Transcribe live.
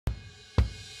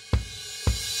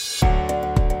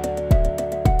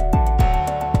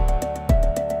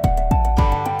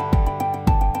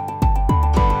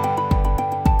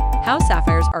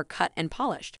are cut and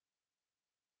polished.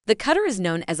 The cutter is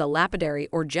known as a lapidary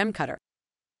or gem cutter.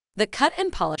 The cut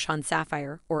and polish on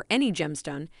sapphire, or any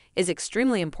gemstone, is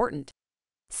extremely important.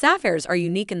 Sapphires are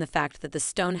unique in the fact that the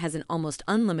stone has an almost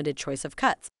unlimited choice of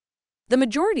cuts. The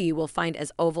majority you will find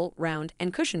as oval, round,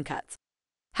 and cushion cuts.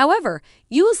 However,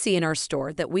 you will see in our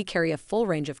store that we carry a full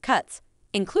range of cuts,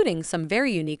 including some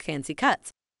very unique fancy cuts.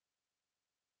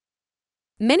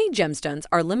 Many gemstones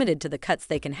are limited to the cuts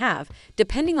they can have,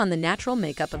 depending on the natural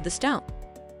makeup of the stone.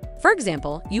 For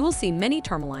example, you will see many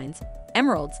tourmalines,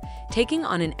 emeralds, taking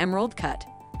on an emerald cut,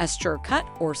 a stir cut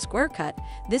or square cut.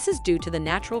 This is due to the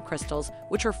natural crystals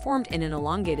which are formed in an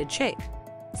elongated shape,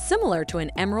 similar to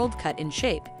an emerald cut in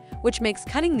shape, which makes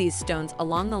cutting these stones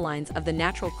along the lines of the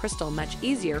natural crystal much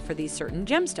easier for these certain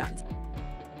gemstones.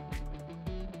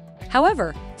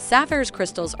 However, sapphire's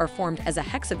crystals are formed as a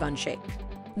hexagon shape.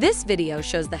 This video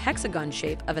shows the hexagon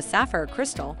shape of a sapphire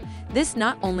crystal. This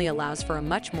not only allows for a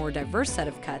much more diverse set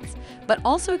of cuts, but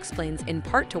also explains in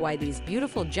part to why these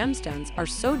beautiful gemstones are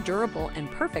so durable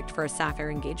and perfect for a sapphire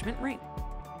engagement ring.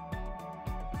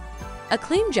 A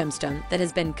clean gemstone that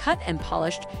has been cut and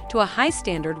polished to a high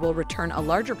standard will return a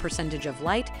larger percentage of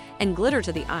light and glitter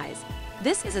to the eyes.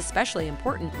 This is especially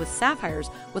important with sapphires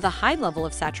with a high level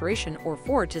of saturation, or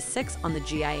 4 to 6 on the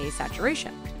GIA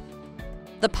saturation.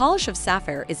 The polish of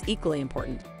sapphire is equally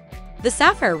important. The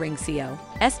Sapphire Ring CO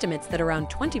estimates that around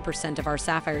 20% of our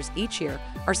sapphires each year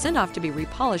are sent off to be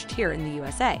repolished here in the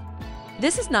USA.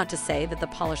 This is not to say that the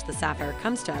polish the sapphire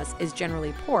comes to us is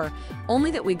generally poor,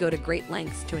 only that we go to great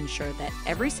lengths to ensure that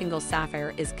every single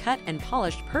sapphire is cut and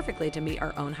polished perfectly to meet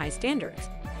our own high standards.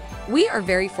 We are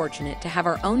very fortunate to have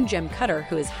our own gem cutter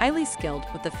who is highly skilled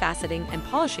with the faceting and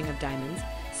polishing of diamonds,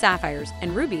 sapphires,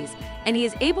 and rubies, and he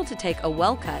is able to take a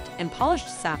well-cut and polished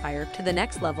sapphire to the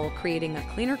next level, creating a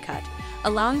cleaner cut,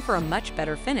 allowing for a much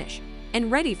better finish,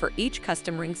 and ready for each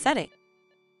custom ring setting.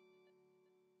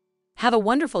 Have a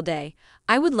wonderful day.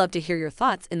 I would love to hear your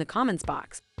thoughts in the comments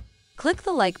box. Click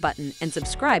the like button and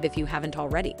subscribe if you haven't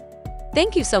already.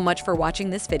 Thank you so much for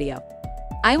watching this video.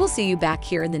 I will see you back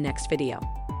here in the next video.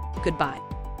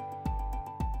 Goodbye.